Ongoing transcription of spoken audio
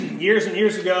Years and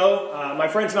years ago, my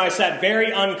friends and I sat very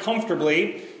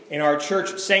uncomfortably in our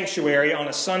church sanctuary on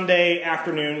a Sunday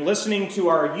afternoon listening to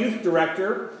our youth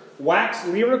director wax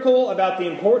lyrical about the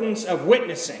importance of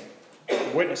witnessing.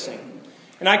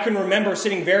 And I can remember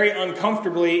sitting very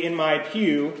uncomfortably in my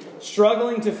pew,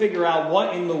 struggling to figure out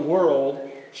what in the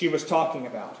world she was talking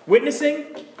about. Witnessing?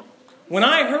 When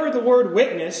I heard the word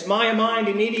witness, my mind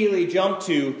immediately jumped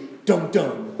to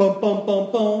dum-dum,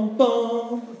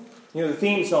 bum-bum-bum-bum-bum. You know, the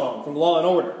theme song from Law and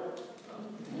Order.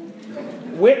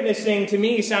 Witnessing to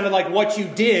me sounded like what you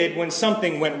did when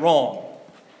something went wrong.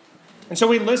 And so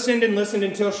we listened and listened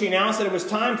until she announced that it was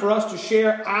time for us to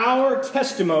share our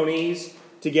testimonies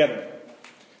together.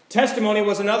 Testimony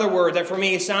was another word that for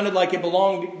me sounded like it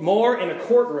belonged more in a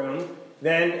courtroom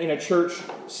than in a church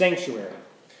sanctuary.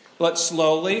 But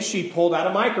slowly she pulled out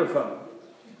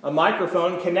a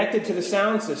microphone connected to the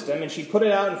sound system, and she put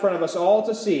it out in front of us all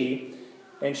to see,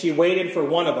 and she waited for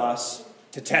one of us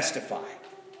to testify.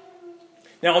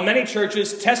 Now, in many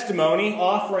churches, testimony,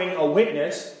 offering a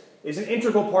witness, is an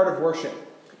integral part of worship.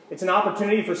 It's an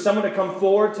opportunity for someone to come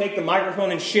forward, take the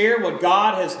microphone, and share what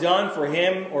God has done for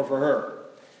him or for her.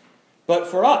 But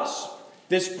for us,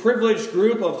 this privileged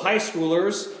group of high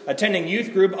schoolers attending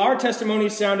youth group, our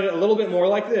testimonies sounded a little bit more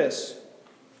like this.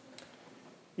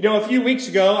 You know, a few weeks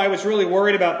ago, I was really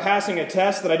worried about passing a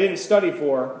test that I didn't study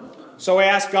for, so I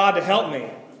asked God to help me,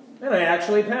 and I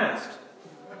actually passed.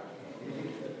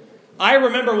 I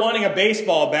remember wanting a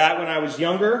baseball bat when I was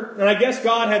younger, and I guess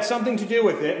God had something to do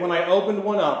with it when I opened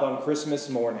one up on Christmas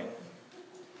morning.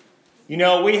 You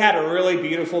know, we had a really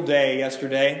beautiful day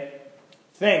yesterday.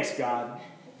 Thanks, God.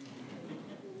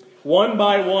 One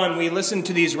by one, we listened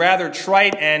to these rather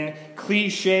trite and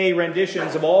cliche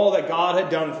renditions of all that God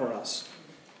had done for us.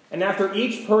 And after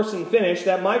each person finished,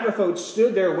 that microphone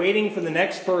stood there waiting for the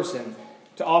next person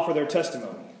to offer their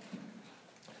testimony.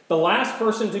 The last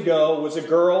person to go was a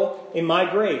girl in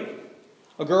my grade,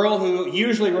 a girl who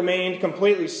usually remained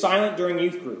completely silent during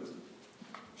youth group.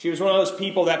 She was one of those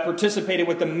people that participated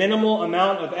with the minimal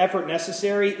amount of effort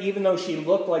necessary, even though she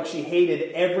looked like she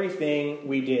hated everything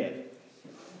we did.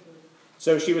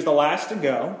 So she was the last to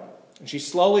go, and she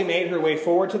slowly made her way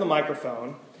forward to the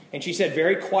microphone, and she said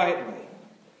very quietly,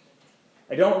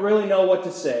 "I don't really know what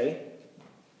to say,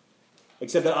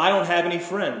 except that I don't have any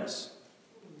friends.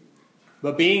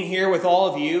 But being here with all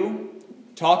of you,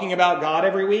 talking about God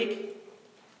every week,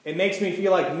 it makes me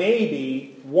feel like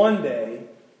maybe one day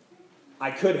I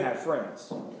could have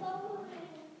friends.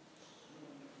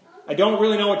 I don't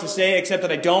really know what to say except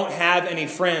that I don't have any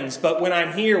friends. But when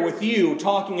I'm here with you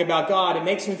talking about God, it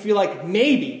makes me feel like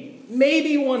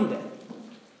maybe one day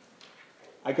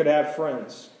I could have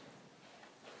friends."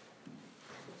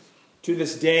 To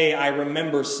this day, I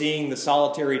remember seeing the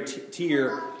solitary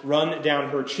tear run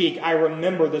down her cheek. I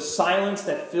remember the silence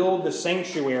that filled the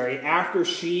sanctuary after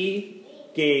she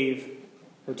gave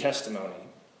her testimony.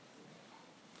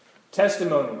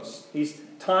 Testimonies, these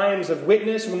times of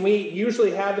witness, when we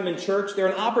usually have them in church, they're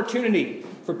an opportunity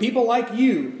for people like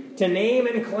you to name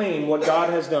and claim what God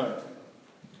has done.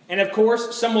 And of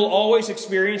course, some will always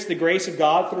experience the grace of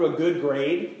God through a good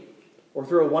grade, or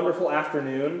through a wonderful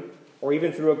afternoon, or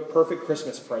even through a perfect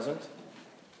Christmas present.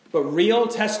 But real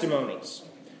testimonies,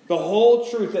 the whole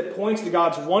truth that points to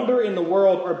God's wonder in the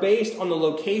world, are based on the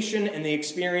location and the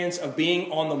experience of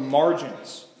being on the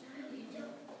margins.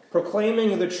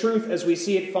 Proclaiming the truth as we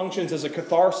see it functions as a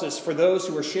catharsis for those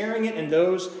who are sharing it and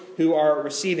those who are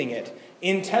receiving it.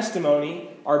 In testimony,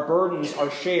 our burdens are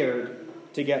shared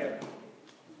together.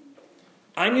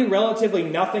 I knew relatively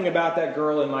nothing about that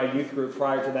girl in my youth group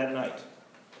prior to that night.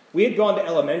 We had gone to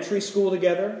elementary school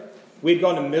together. We had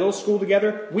gone to middle school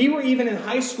together. We were even in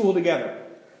high school together.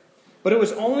 But it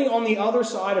was only on the other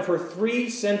side of her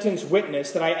 3-sentence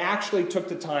witness that I actually took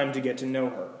the time to get to know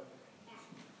her.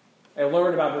 I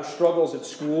learned about her struggles at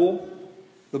school,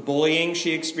 the bullying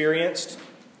she experienced.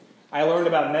 I learned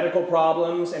about medical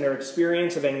problems and her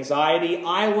experience of anxiety.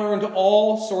 I learned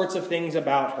all sorts of things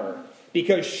about her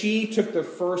because she took the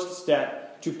first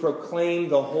step to proclaim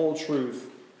the whole truth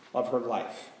of her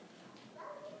life.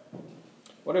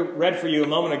 What I read for you a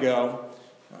moment ago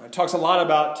talks a lot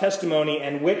about testimony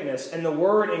and witness, and the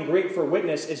word in Greek for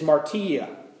witness is martyria.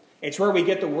 It's where we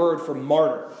get the word for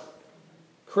martyr.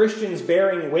 Christians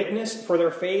bearing witness for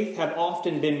their faith have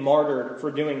often been martyred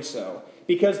for doing so.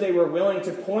 Because they were willing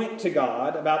to point to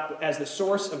God as the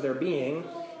source of their being,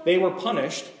 they were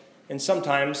punished and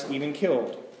sometimes even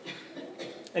killed.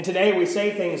 And today we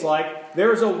say things like,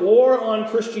 "There's a war on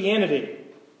Christianity."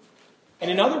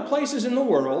 And in other places in the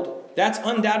world, that's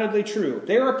undoubtedly true.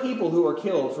 There are people who are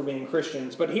killed for being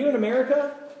Christians. But here in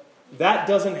America, that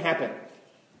doesn't happen.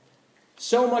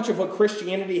 So much of what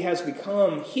Christianity has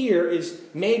become here is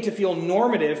made to feel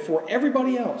normative for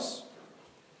everybody else.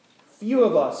 Few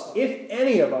of us, if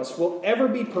any of us, will ever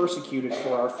be persecuted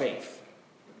for our faith.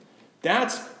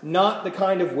 That's not the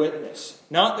kind of witness,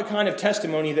 not the kind of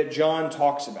testimony that John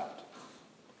talks about.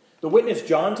 The witness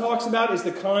John talks about is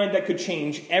the kind that could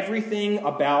change everything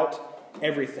about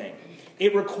everything.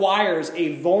 It requires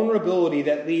a vulnerability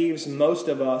that leaves most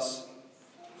of us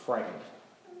frightened.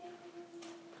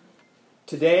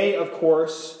 Today, of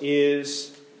course,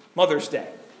 is Mother's Day.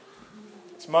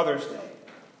 It's Mother's Day.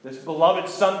 This beloved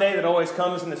Sunday that always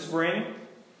comes in the spring.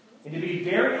 And to be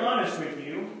very honest with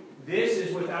you, this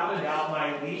is without a doubt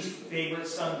my least favorite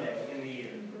Sunday in the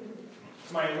year.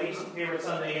 It's my least favorite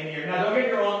Sunday in the year. Now, don't get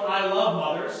me wrong, I love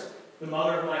mothers. The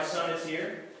mother of my son is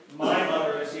here. My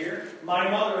mother is here.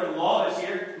 My mother-in-law is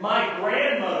here. My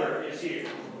grandmother is here.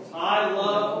 I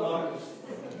love mothers.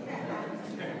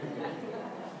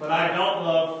 But I don't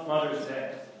love Mother's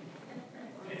Day.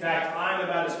 In fact, I'm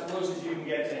about as close as you can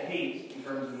get to hate in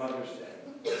terms of Mother's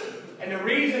Day. And the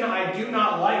reason I do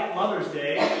not like Mother's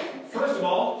Day, first of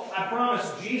all, I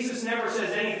promise Jesus never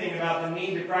says anything about the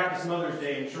need to practice Mother's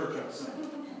Day in church on Sunday.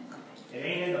 It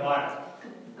ain't in the Bible.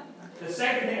 The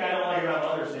second thing I don't like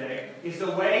about Mother's Day is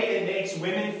the way it makes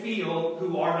women feel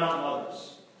who are not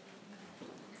mothers.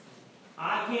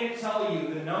 I can't tell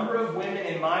you the number of women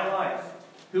in my life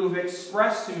who have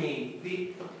expressed to me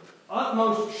the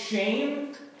utmost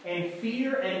shame and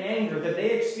fear and anger that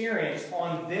they experience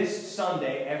on this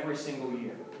Sunday every single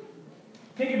year.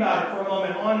 Think about it for a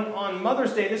moment. On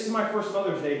Mother's Day, this is my first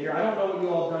Mother's Day here. I don't know what you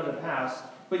all have done in the past,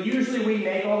 but usually we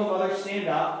make all the mothers stand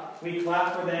up, we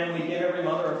clap for them, we give every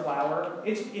mother a flower.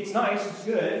 It's nice, it's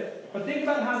good, but think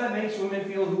about how that makes women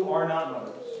feel who are not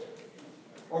mothers,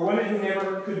 or women who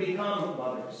never could become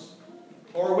mothers.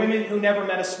 Or women who never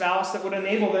met a spouse that would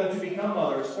enable them to become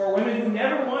mothers. Or women who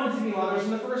never wanted to be mothers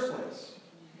in the first place.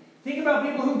 Think about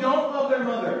people who don't love their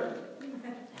mother.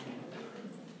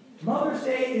 Mother's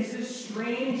Day is this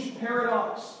strange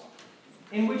paradox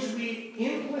in which we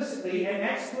implicitly and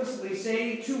explicitly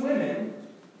say to women,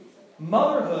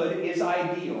 motherhood is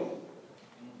ideal.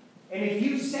 And if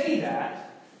you say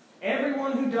that,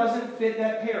 everyone who doesn't fit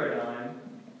that paradigm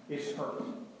is hurt.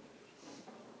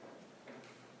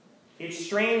 It's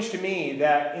strange to me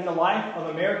that in the life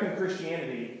of American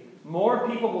Christianity, more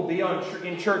people will be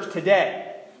in church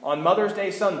today, on Mother's Day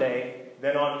Sunday,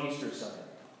 than on Easter Sunday.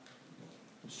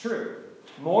 It's true.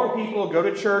 More people go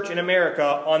to church in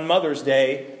America on Mother's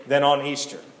Day than on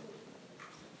Easter.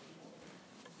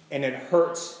 And it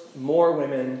hurts more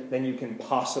women than you can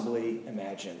possibly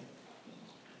imagine.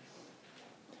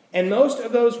 And most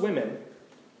of those women,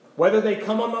 whether they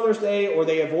come on Mother's Day or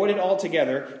they avoid it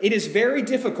altogether, it is very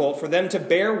difficult for them to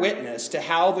bear witness to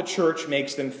how the church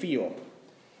makes them feel.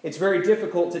 It's very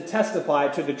difficult to testify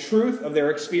to the truth of their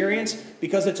experience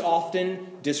because it's often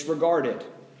disregarded.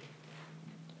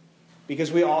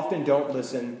 Because we often don't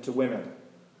listen to women.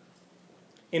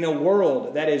 In a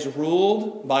world that is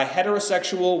ruled by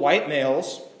heterosexual white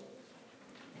males,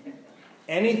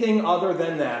 anything other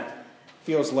than that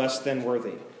feels less than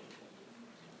worthy.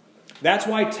 That's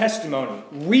why testimony,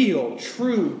 real,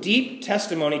 true, deep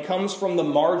testimony, comes from the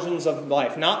margins of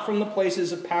life, not from the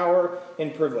places of power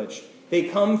and privilege. They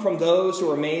come from those who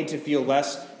are made to feel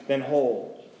less than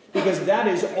whole, because that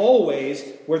is always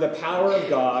where the power of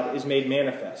God is made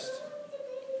manifest.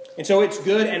 And so it's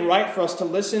good and right for us to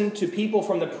listen to people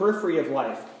from the periphery of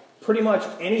life, pretty much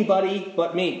anybody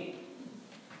but me.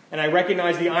 And I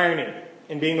recognize the irony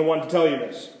in being the one to tell you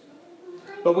this.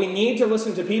 But we need to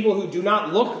listen to people who do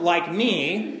not look like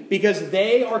me because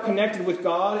they are connected with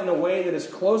God in a way that is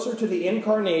closer to the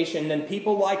incarnation than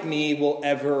people like me will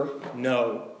ever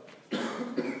know.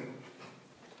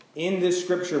 In this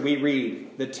scripture we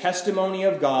read, the testimony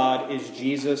of God is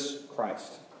Jesus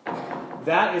Christ.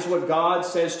 That is what God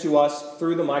says to us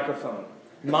through the microphone.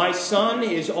 My Son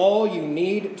is all you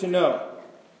need to know.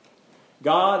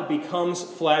 God becomes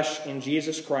flesh in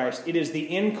Jesus Christ. It is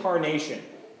the incarnation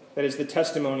that is the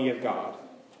testimony of God.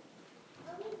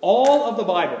 All of the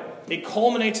Bible, it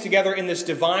culminates together in this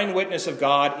divine witness of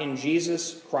God in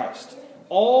Jesus Christ.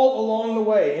 All along the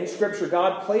way in Scripture,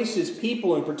 God places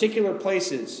people in particular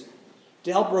places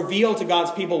to help reveal to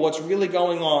God's people what's really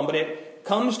going on, but it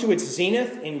comes to its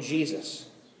zenith in Jesus.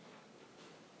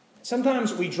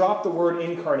 Sometimes we drop the word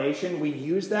incarnation. We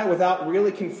use that without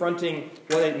really confronting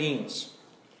what it means.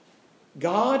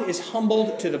 God is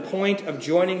humbled to the point of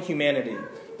joining humanity.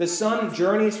 The Son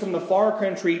journeys from the far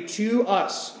country to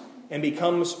us and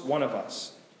becomes one of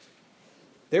us.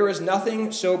 There is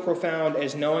nothing so profound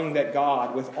as knowing that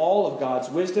God, with all of God's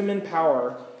wisdom and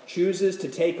power, chooses to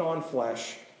take on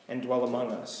flesh and dwell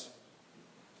among us.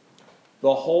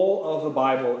 The whole of the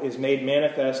Bible is made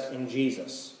manifest in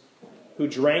Jesus, who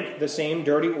drank the same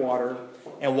dirty water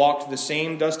and walked the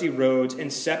same dusty roads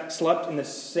and slept in the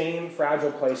same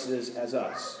fragile places as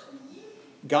us.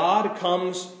 God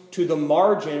comes to the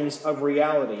margins of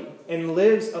reality and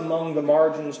lives among the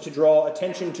margins to draw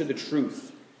attention to the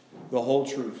truth, the whole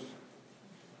truth.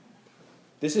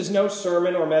 This is no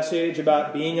sermon or message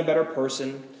about being a better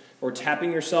person or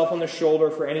tapping yourself on the shoulder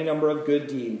for any number of good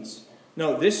deeds.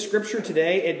 No, this scripture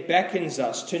today, it beckons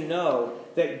us to know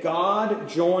that God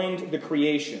joined the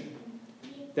creation,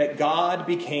 that God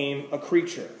became a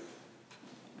creature.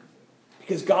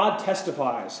 Because God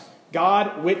testifies,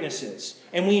 God witnesses,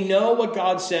 and we know what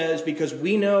God says because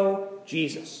we know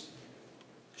Jesus.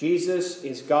 Jesus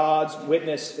is God's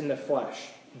witness in the flesh.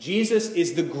 Jesus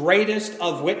is the greatest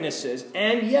of witnesses,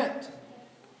 and yet,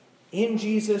 in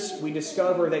Jesus we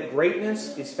discover that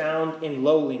greatness is found in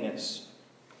lowliness,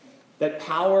 that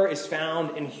power is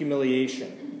found in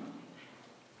humiliation,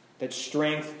 that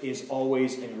strength is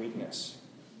always in weakness.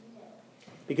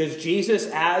 Because Jesus,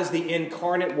 as the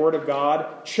incarnate Word of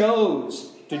God,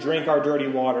 chose to drink our dirty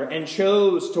water, and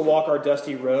chose to walk our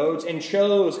dusty roads, and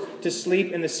chose to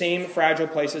sleep in the same fragile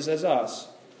places as us.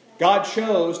 God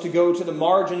chose to go to the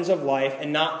margins of life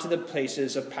and not to the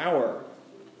places of power.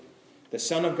 The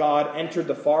Son of God entered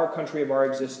the far country of our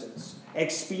existence,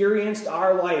 experienced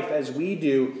our life as we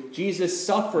do. Jesus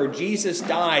suffered, Jesus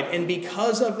died, and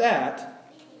because of that,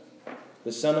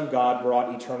 the Son of God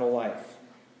brought eternal life.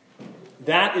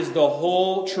 That is the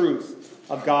whole truth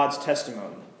of God's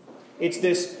testimony. It's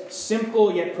this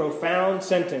simple yet profound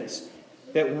sentence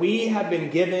that we have been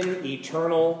given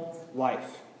eternal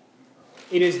life.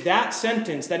 It is that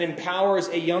sentence that empowers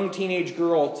a young teenage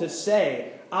girl to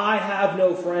say, I have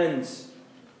no friends,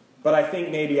 but I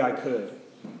think maybe I could.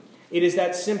 It is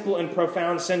that simple and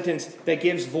profound sentence that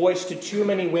gives voice to too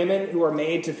many women who are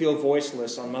made to feel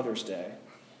voiceless on Mother's Day.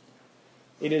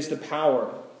 It is the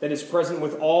power that is present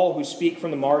with all who speak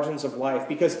from the margins of life,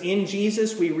 because in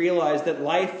Jesus we realize that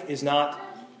life is not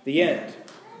the end.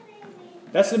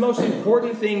 That's the most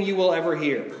important thing you will ever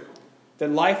hear,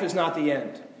 that life is not the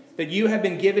end. That you have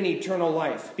been given eternal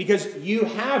life. Because you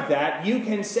have that, you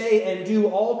can say and do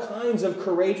all kinds of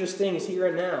courageous things here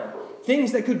and now.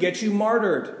 Things that could get you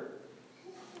martyred.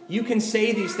 You can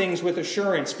say these things with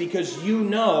assurance because you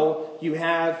know you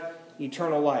have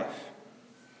eternal life.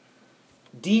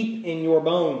 Deep in your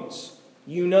bones,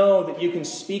 you know that you can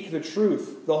speak the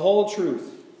truth, the whole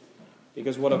truth,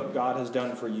 because what God has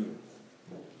done for you.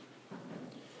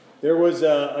 There was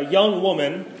a young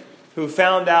woman who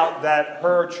found out that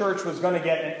her church was going to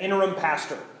get an interim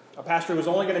pastor, a pastor who was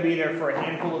only going to be there for a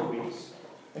handful of weeks.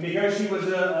 And because she was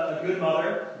a good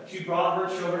mother, she brought her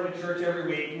children to church every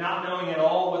week, not knowing at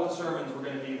all what the sermons were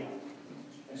going to be like.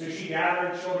 And so she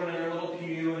gathered children in her little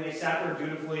pew, and they sat there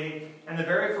dutifully. And the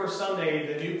very first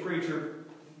Sunday, the new preacher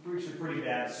preached a pretty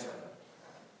bad sermon.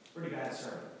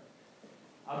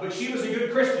 But she was a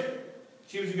good Christian.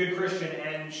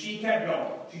 And she kept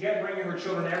going. She kept bringing her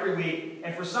children every week.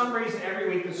 And for some reason,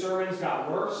 every week the sermons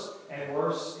got worse and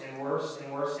worse and worse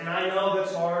and worse. And I know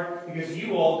that's hard because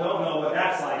you all don't know what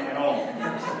that's like at all.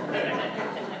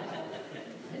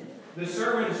 The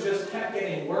sermons just kept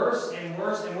getting worse and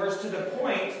worse and worse to the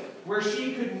point where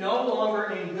she could no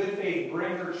longer in good faith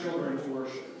bring her children to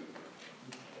worship.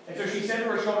 And so she said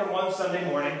to her children one Sunday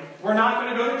morning, we're not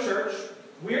going to go to church.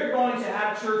 We're going to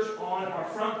have church on our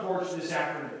front porch this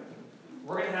afternoon.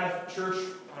 We're going to have church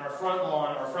on our front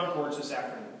lawn, our front porch this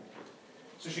afternoon.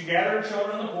 So she gathered her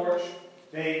children on the porch.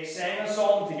 They sang a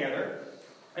psalm together.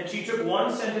 And she took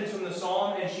one sentence from the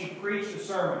psalm and she preached a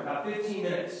sermon, about 15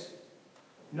 minutes.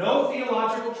 No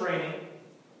theological training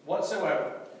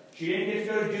whatsoever. She didn't get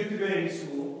to go to Duke Divinity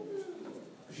School.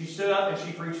 She stood up and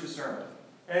she preached a sermon.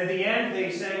 And at the end,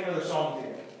 they sang another psalm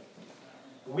together.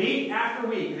 Week after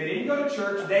week, they didn't go to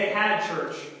church, they had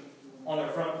church on their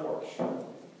front porch.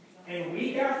 And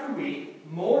week after week,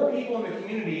 more people in the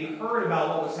community heard about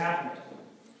what was happening.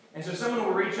 And so someone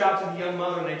would reach out to the young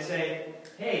mother and they'd say,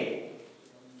 hey,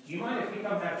 do you mind if we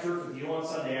come have church with you on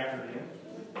Sunday afternoon?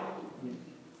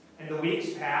 And the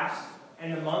weeks passed,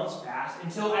 and the months passed,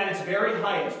 until at its very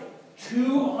height,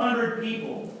 200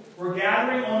 people were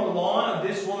gathering on the lawn of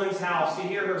this woman's house to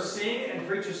hear her sing and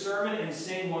preach a sermon and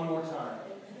sing one more time.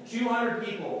 200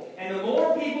 people. And the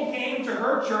more people came to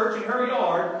her church in her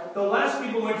yard, the less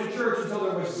people went to church until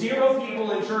there was 0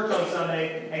 people in church on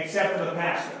Sunday except for the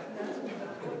pastor.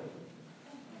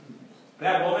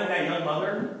 That woman, that young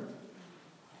mother,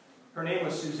 her name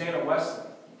was Susanna Wesley.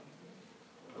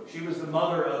 She was the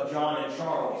mother of John and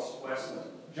Charles Wesley.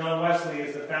 John Wesley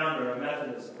is the founder of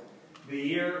Methodism. The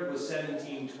year was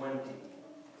 1720.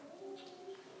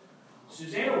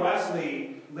 Susanna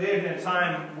Wesley lived in a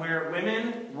time where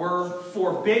women were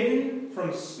forbidden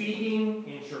from speaking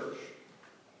in church.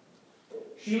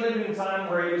 She lived in a time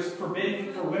where it was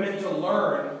forbidden for women to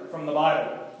learn from the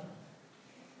Bible.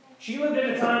 She lived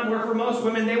in a time where for most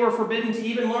women they were forbidden to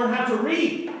even learn how to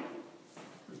read.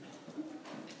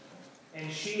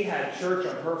 And she had church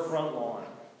on her front lawn.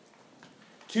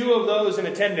 Two of those in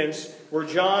attendance were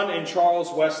John and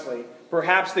Charles Wesley,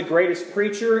 perhaps the greatest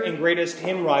preacher and greatest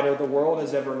hymn writer the world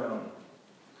has ever known.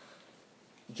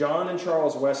 John and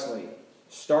Charles Wesley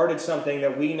started something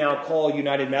that we now call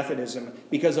United Methodism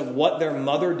because of what their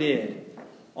mother did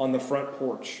on the front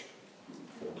porch.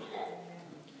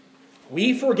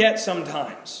 We forget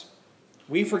sometimes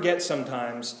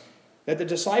that the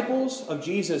disciples of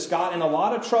Jesus got in a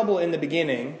lot of trouble in the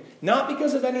beginning, not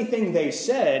because of anything they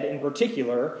said in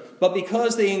particular, but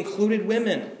because they included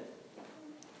women.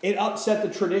 It upset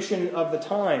the tradition of the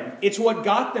time. It's what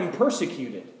got them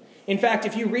persecuted. In fact,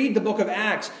 if you read the book of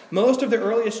Acts, most of the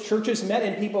earliest churches met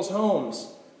in people's homes,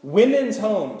 women's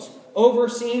homes,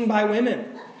 overseen by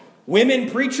women, women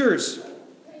preachers.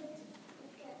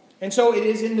 And so it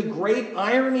is in the great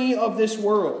irony of this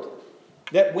world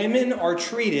that women are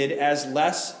treated as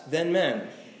less than men.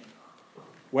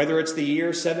 Whether it's the year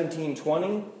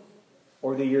 1720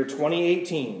 or the year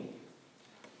 2018.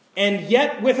 And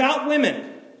yet, without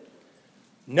women,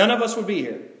 none of us would be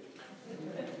here.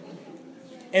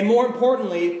 And more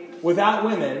importantly, without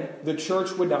women, the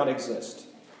church would not exist.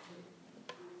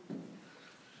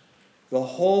 The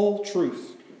whole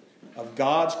truth of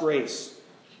God's grace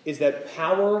is that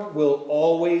power will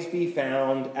always be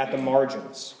found at the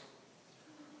margins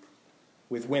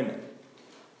with women.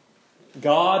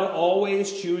 God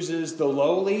always chooses the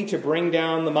lowly to bring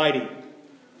down the mighty.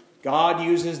 God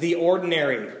uses the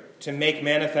ordinary to make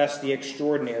manifest the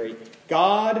extraordinary.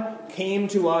 God came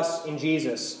to us in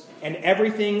Jesus, and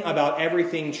everything about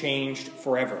everything changed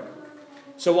forever.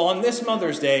 So on this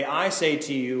Mother's Day, I say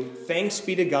to you, thanks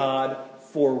be to God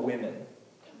for women.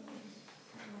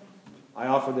 I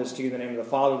offer this to you in the name of the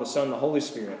Father, the Son, and the Holy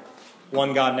Spirit,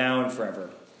 one God now and forever.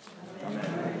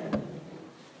 Amen.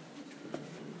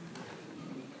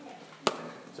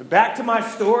 So back to my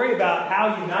story about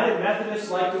how United Methodists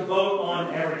like to vote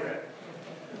on everything.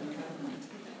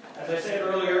 As I said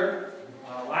earlier,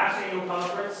 last annual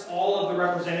conference, all of the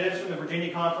representatives from the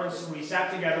Virginia Conference, we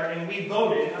sat together and we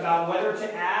voted about whether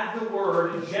to add the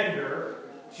word gender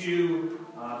to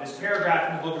this paragraph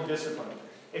in the Book of Discipline,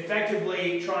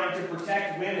 effectively trying to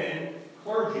protect women,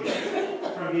 clergy,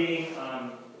 from being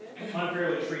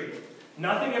unfairly treated.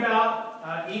 Nothing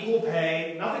about equal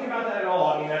pay, nothing about that at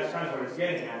all. I mean, that's kind of what it's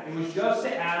getting at. It was just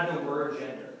to add the word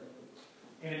gender.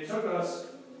 And it took us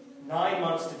 9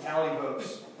 months to tally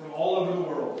votes from all over the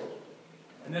world.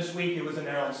 And this week it was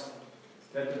announced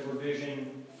that the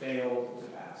provision failed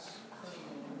to pass.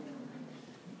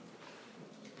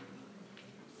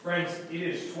 Friends, it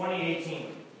is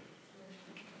 2018.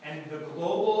 And the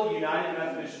global United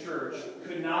Methodist Church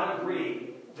could not agree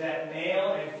that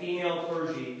male and female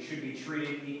clergy should be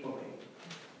treated equally.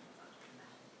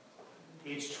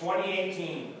 It's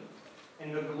 2018,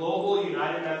 and the global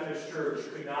United Methodist Church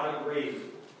could not agree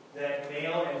that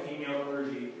male and female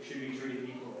clergy should be treated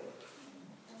equally.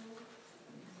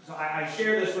 So I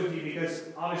share this with you because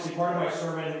obviously part of my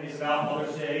sermon is about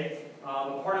Mother's Day.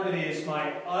 But part of it is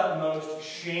my utmost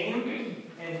shame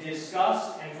and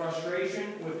disgust and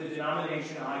frustration with the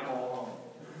denomination I call home.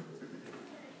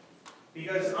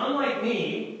 Because unlike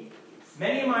me,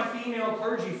 many of my female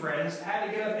clergy friends had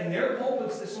to get up in their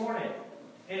pulpits this morning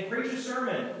and preach a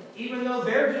sermon, even though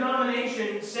their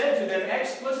denomination said to them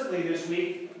explicitly this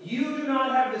week, you do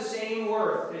not have the same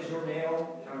worth as your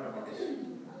male counterparts.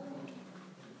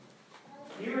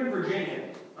 Here in Virginia,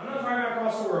 I'm not talking about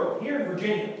across the world, here in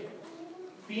Virginia,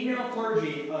 female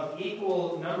clergy of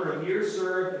equal number of years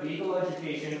served, of equal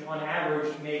education, on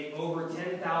average, make over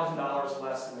 $10,000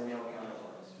 less than their male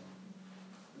counterparts.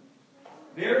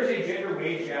 There is a gender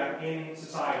wage gap in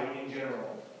society in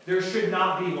general. There should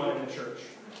not be one in the church.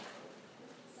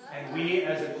 And we,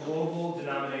 as a global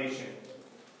denomination,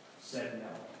 said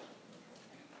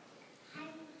no.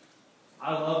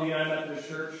 I love the United Methodist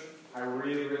Church. I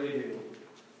really, really do.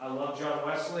 I love John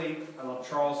Wesley. I love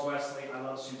Charles Wesley. I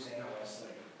love Susanna Wesley.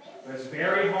 But it's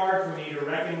very hard for me to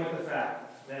reckon with the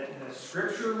fact that in the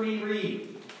scripture we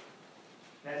read,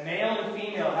 that male and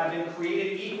female have been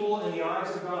created equal in the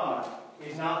eyes of God,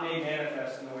 is not made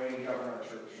manifest in the way we govern our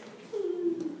church.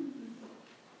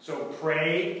 So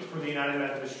pray for the United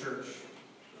Methodist Church.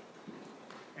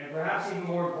 And perhaps even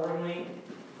more importantly,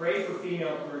 pray for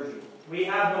female clergy. We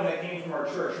have one that came from our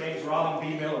church. Her name is Robin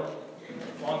B. Miller.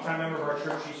 Longtime member of our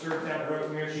church. She serves down the road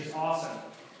from here. She's awesome.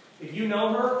 If you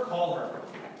know her, call her.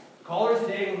 Call her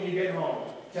today when you get home.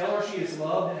 Tell her she is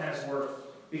loved and has worth.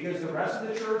 Because the rest of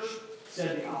the church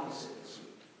said the opposite.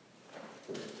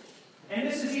 And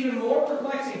this is even more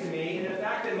perplexing to me in the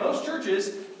fact that most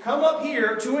churches come up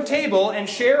here to a table and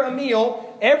share a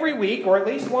meal every week, or at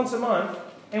least once a month,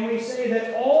 and we say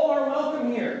that all are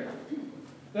welcome here.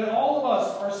 That all of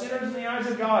us are sinners in the eyes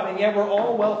of God, and yet we're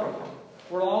all welcome.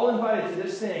 We're all invited to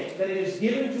this thing, that it is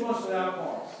given to us without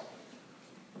cost.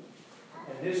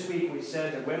 And this week we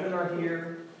said that women are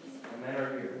here, and men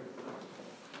are here.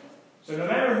 So no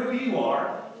matter who you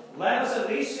are, let us at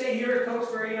least say here at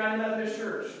Cokesbury United Methodist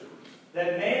Church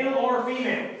that male or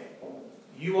female,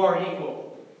 you are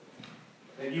equal.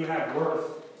 That you have worth.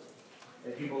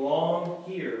 That you belong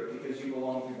here because you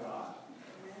belong to God.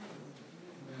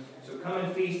 So come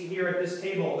and feast here at this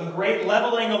table, the great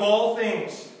leveling of all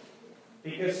things.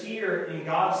 Because here in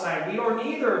God's sight, we are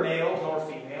neither male nor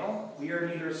female. We are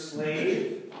neither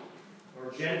slave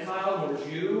nor Gentile nor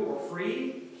Jew or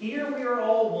free. Here we are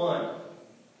all one.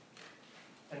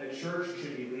 And the church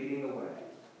should be leading the way.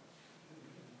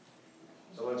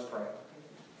 So let's pray.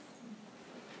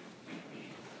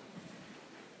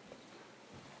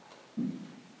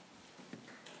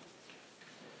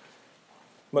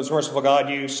 Most merciful God,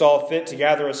 you saw fit to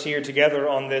gather us here together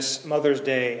on this Mother's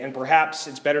Day, and perhaps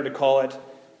it's better to call it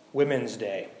Women's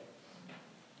Day.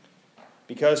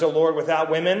 Because, O Lord, without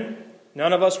women,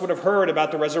 none of us would have heard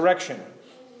about the resurrection.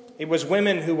 It was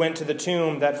women who went to the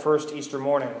tomb that first Easter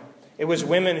morning. It was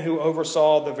women who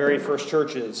oversaw the very first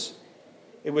churches.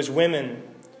 It was women,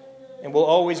 and will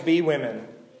always be women,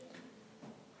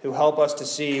 who help us to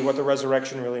see what the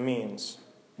resurrection really means.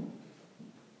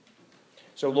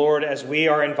 So, Lord, as we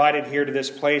are invited here to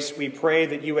this place, we pray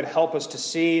that you would help us to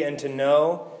see and to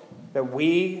know that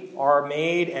we are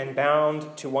made and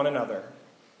bound to one another.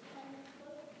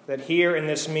 That here in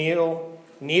this meal,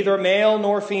 neither male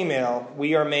nor female,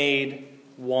 we are made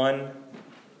one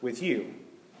with you.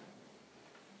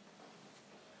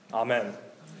 Amen.